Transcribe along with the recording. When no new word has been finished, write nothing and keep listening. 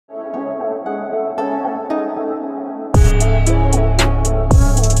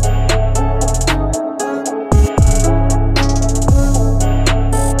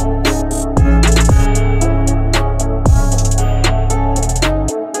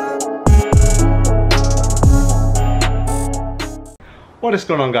What is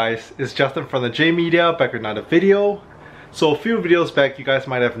going on, guys? It's Justin from the J Media, back with another video. So a few videos back you guys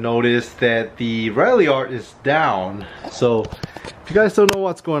might have noticed that the Ralliart is down. So if you guys don't know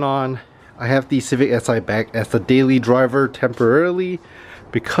what's going on, I have the Civic Si back as the daily driver temporarily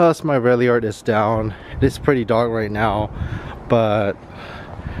because my Ralliart is down. It's pretty dark right now, but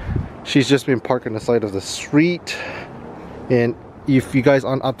she's just been parked on the side of the street. And if you guys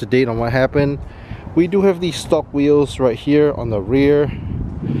aren't up to date on what happened, we do have these stock wheels right here on the rear.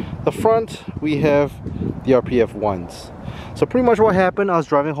 The front, we have the RPF ones. So pretty much what happened, I was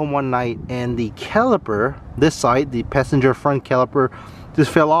driving home one night and the caliper, this side, the passenger front caliper,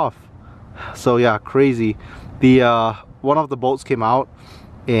 just fell off. So yeah, crazy. The one of the bolts came out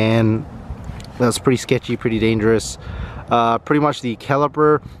and that's pretty sketchy, pretty dangerous. Pretty much the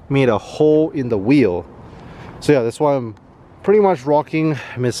caliper made a hole in the wheel. So yeah, that's why I'm pretty much rocking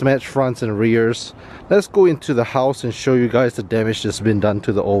mismatched fronts and rears. Let's go into the house and show you guys the damage that's been done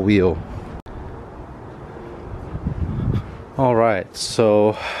to the old wheel. Alright,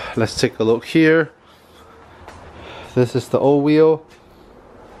 so let's take a look here. This is the old wheel.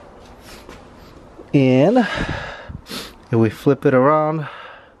 And if we flip it around,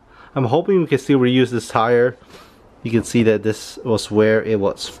 I'm hoping we can still reuse this tire. You can see that this was where it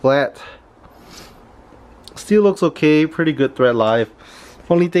was flat. Still looks okay, pretty good thread life.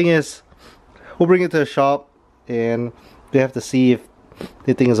 Only thing is, we'll bring it to the shop and they have to see if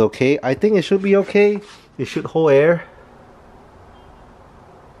the thing is okay. I think it should be okay. It should hold air.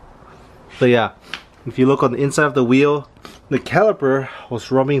 So yeah, if you look on the inside of the wheel, the caliper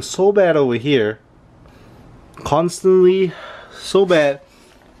was rubbing so bad over here, constantly so bad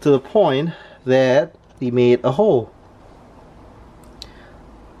to the point that he made a hole.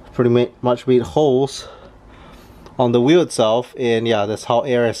 Pretty much made holes on the wheel itself, and yeah, that's how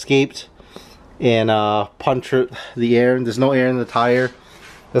air escaped and punctured the air. There's no air in the tire.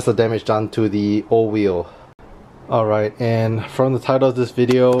 That's the damage done to the old wheel. Alright, and from the title of this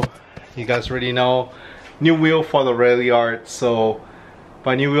video, you guys already know, new wheel for the Ralliart. So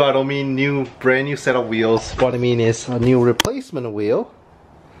by new wheel, I don't mean brand new set of wheels. What I mean is a new replacement wheel.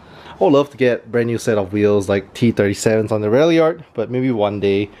 I would love to get brand new set of wheels like T37s on the Ralliart, but maybe one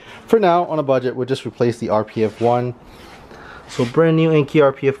day. For now, on a budget, we'll just replace the RPF 1. So brand new Anki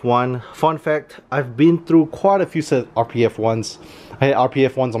RPF 1. Fun fact, I've been through quite a few set of RPF 1s. I had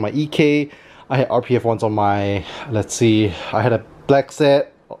RPF 1s on my EK. I had RPF 1s on my, let's see, I had a black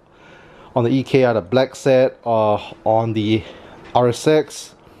set. On the EK, I had a black set on the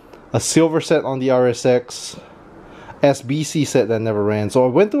RSX. A silver set on the RSX. SBC set that never ran. So I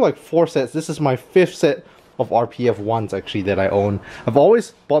went through like 4 sets. This is my 5th set of RPF 1s actually that I own. I've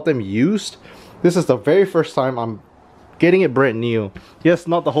always bought them used. This is the very first time I'm getting it brand new. Yes,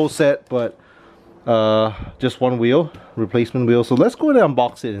 not the whole set, but just one wheel, replacement wheel. So let's go ahead and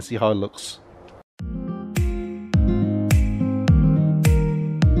unbox it and see how it looks.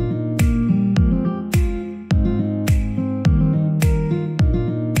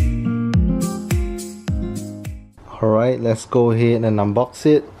 Alright, let's go ahead and unbox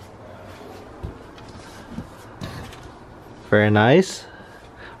it. Very nice.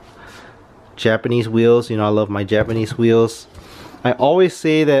 Japanese wheels, you know I love my Japanese wheels. I always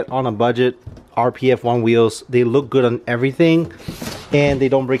say that on a budget, RPF 1 wheels, they look good on everything and they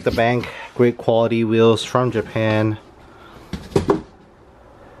don't break the bank. Great quality wheels from Japan.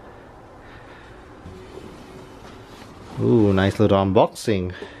 Ooh, nice little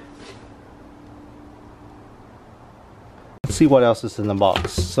unboxing. Let's see what else is in the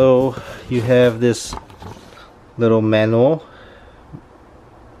box. So you have this little manual.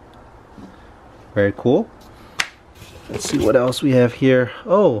 Very cool. Let's see what else we have here.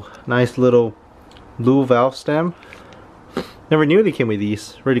 Oh, nice little blue valve stem. Never knew they came with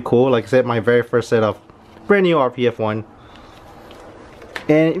these. Really cool. Like I said, my very first set of brand new RPF 1.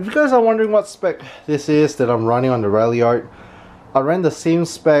 And if you guys are wondering what spec this is that I'm running on the Ralliart, I ran the same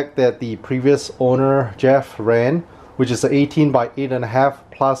spec that the previous owner Jeff ran, which is the 18 by 8.5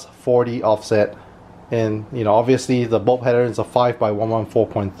 plus 40 offset. And you know, obviously the bolt pattern is a 5 by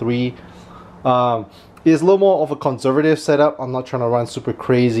 114.3. It's a little more of a conservative setup. I'm not trying to run super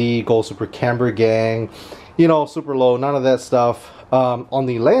crazy, go super camber gang, you know, super low, none of that stuff. On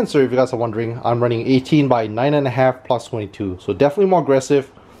the Lancer, if you guys are wondering, I'm running 18 by 9.5 plus 22. So definitely more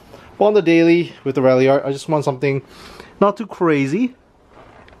aggressive. But on the daily with the Ralliart, I just want something not too crazy.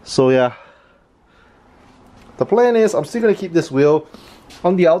 So yeah. The plan is I'm still going to keep this wheel.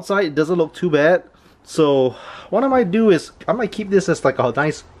 On the outside, it doesn't look too bad. So what I might do is I might keep this as like a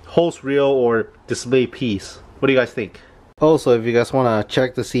nice hose reel or display piece. What do you guys think? Also, if you guys want to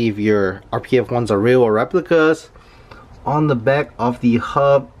check to see if your RPF 1s are real or replicas, on the back of the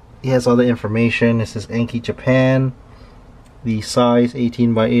hub, it has all the information. This is Enki Japan, the size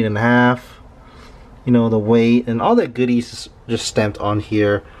 18 by 8.5, you know, the weight and all that goodies is just stamped on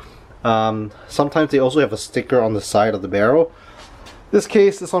here. Sometimes they also have a sticker on the side of the barrel. This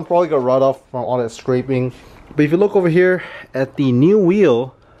case, this one probably got rot off from all that scraping. But if you look over here at the new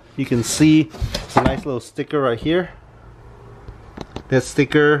wheel, you can see it's a nice little sticker right here. That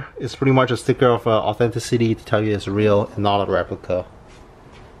sticker is pretty much a sticker of authenticity to tell you it's real and not a replica.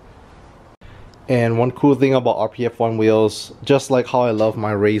 And one cool thing about RPF1 wheels, just like how I love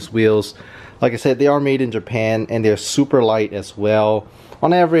my race wheels, like I said, they are made in Japan and they're super light as well.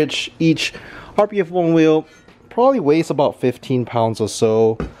 On average, each RPF1 wheel probably weighs about 15 pounds or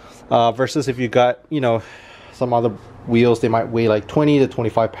so, versus if you got, you know, some other wheels, they might weigh like 20 to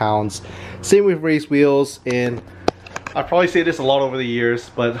 25 pounds. Same with race wheels. And I probably say this a lot over the years,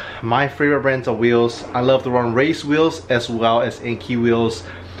 but my favorite brands of wheels, I love to run race wheels as well as Enki wheels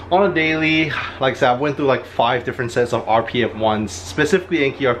on a daily. Like I said, I went through like 5 different sets of RPF ones, specifically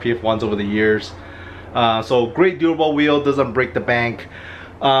Enki RPF ones over the years. So great durable wheel, doesn't break the bank.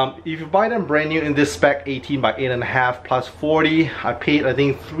 If you buy them brand new in this spec, 18 by 8.5 plus 40, I paid I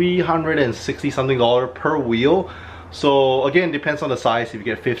think $360 something per wheel. So again, depends on the size. If you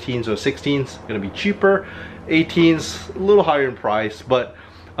get 15s or 16s, gonna be cheaper. 18s, a little higher in price, but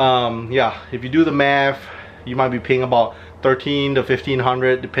yeah, if you do the math, you might be paying about $1,300 to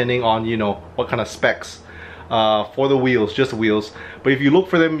 $1,500 depending on, you know, what kind of specs for the wheels, just the wheels. But if you look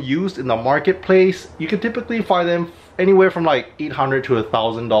for them used in the marketplace, you can typically find them anywhere from like $800 to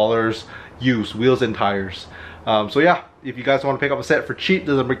 $1,000 used, wheels and tires. So yeah, if you guys want to pick up a set for cheap,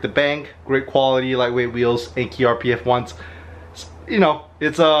 doesn't break the bank, great quality, lightweight wheels, Enki RPF ones, you know,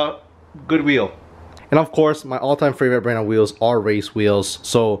 it's a good wheel. And of course, my all-time favorite brand of wheels are race wheels.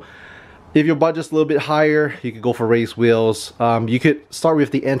 So if your budget's a little bit higher, you could go for race wheels. You could start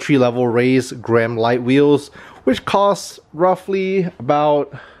with the entry-level race Graham Light wheels, which costs roughly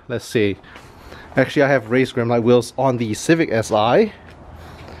about, let's see, actually I have race Graham Light wheels on the Civic Si,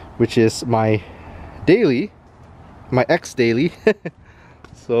 which is my daily, my ex-daily.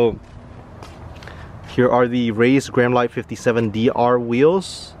 So here are the race Graham Light 57 DR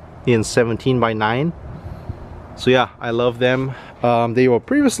wheels in 17 by 9. So yeah, I love them. They were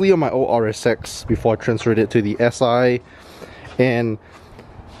previously on my old RSX before I transferred it to the SI, and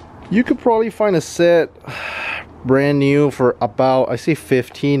you could probably find a set brand new for about, I say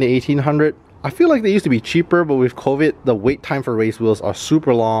 15 to 1800. I feel like they used to be cheaper, but with COVID, the wait time for race wheels are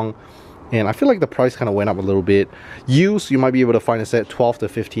super long, and I feel like the price kind of went up a little bit. Used, you might be able to find a set $1,200 to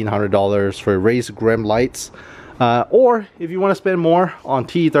 $1,500 for race Graham Lights. Or if you want to spend more on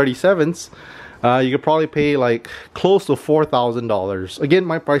T37s, you could probably pay like close to $4,000. Again,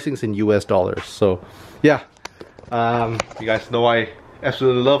 my pricing's in US dollars. So yeah, you guys know I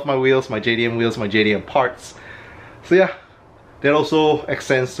absolutely love my wheels, my JDM wheels, my JDM parts. So yeah, that also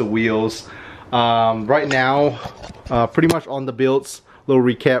extends to wheels. Right now, pretty much on the builds, little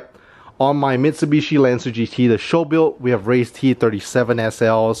recap. On my Mitsubishi Lancer GT, the show build, we have raised T37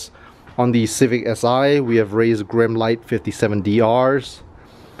 SLs. On the Civic Si, we have raised Graham Light 57 DRs.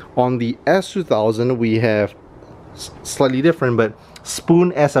 On the S2000, we have slightly different, but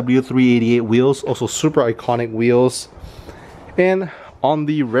Spoon SW388 wheels, also super iconic wheels. And on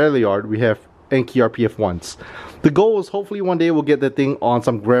the Ralliart, we have Enki RPF ones. The goal is hopefully one day we'll get that thing on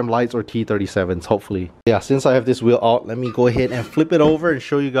some Graham Lights or T37s, hopefully. Yeah, since I have this wheel out, let me go ahead and flip it over and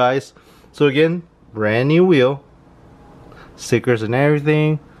show you guys. So again, brand new wheel, stickers and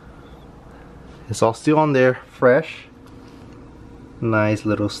everything. It's all still on there, fresh. Nice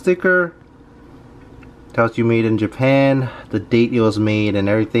little sticker. Tells you made in Japan, the date it was made and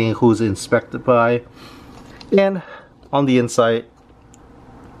everything, who's inspected by. And on the inside,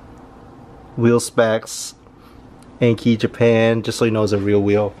 wheel specs, Enki Japan, just so you know it's a real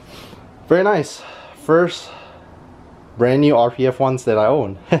wheel. Very nice. First brand new RPF ones that I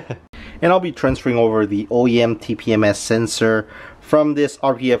own. And I'll be transferring over the OEM TPMS sensor from this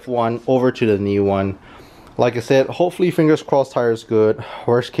RPF one over to the new one. Like I said, hopefully fingers crossed tire's good.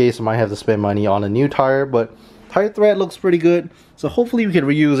 Worst case, I might have to spend money on a new tire, but tire thread looks pretty good. So hopefully we can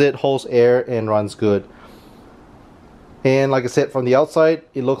reuse it, holds air and runs good. And like I said, from the outside,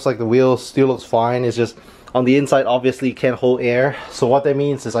 it looks like the wheel still looks fine. It's just on the inside, obviously can't hold air. So what that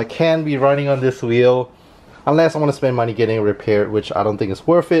means is I can be running on this wheel unless I want to spend money getting it repaired, which I don't think is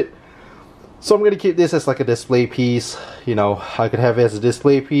worth it. So I'm going to keep this as like a display piece. You know, I could have it as a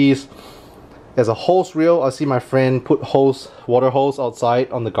display piece. As a hose reel, I see my friend put water hose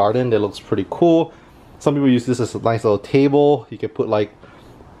outside on the garden. That looks pretty cool. Some people use this as a nice little table. You could put like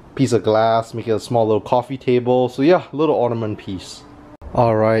piece of glass, make it a small little coffee table. So yeah, little ornament piece.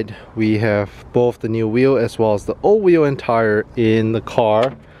 Alright, we have both the new wheel as well as the old wheel and tire in the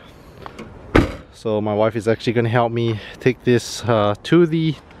car. So my wife is actually going to help me take this to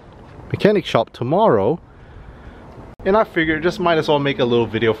the mechanic shop tomorrow. And I figured just might as well make a little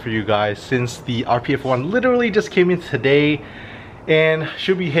video for you guys since the RPF one literally just came in today and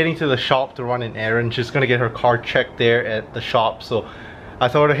should be heading to the shop to run an errand. She's going to get her car checked there at the shop. So I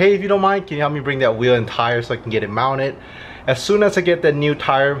told her, hey, if you don't mind, can you help me bring that wheel and tire so I can get it mounted? As soon as I get that new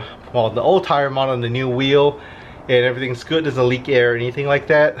tire, well, the old tire mounted on the new wheel and everything's good, doesn't leak air or anything like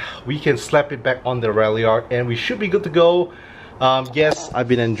that, we can slap it back on the Ralliart and we should be good to go. Yes, I've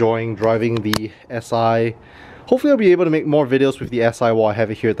been enjoying driving the SI. Hopefully I'll be able to make more videos with the SI while I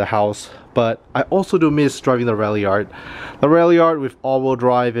have it here at the house. But I also do miss driving the Ralliart. The Ralliart with all-wheel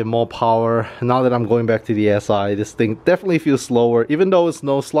drive and more power. Now that I'm going back to the SI, this thing definitely feels slower, even though it's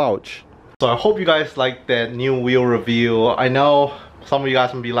no slouch. So I hope you guys like that new wheel review. I know some of you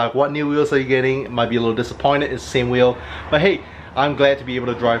guys might be like, what new wheels are you getting? Might be a little disappointed, it's the same wheel. But hey, I'm glad to be able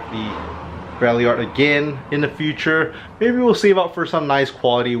to drive the Ralliart again in the future. Maybe we'll save up for some nice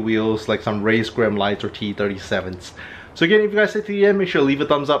quality wheels like some race gram lights or T37s. So again, if you guys hit to the end, make sure to leave a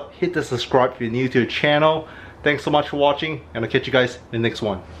thumbs up, hit the subscribe if you're new to the channel. Thanks so much for watching, and I'll catch you guys in the next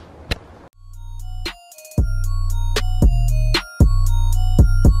one.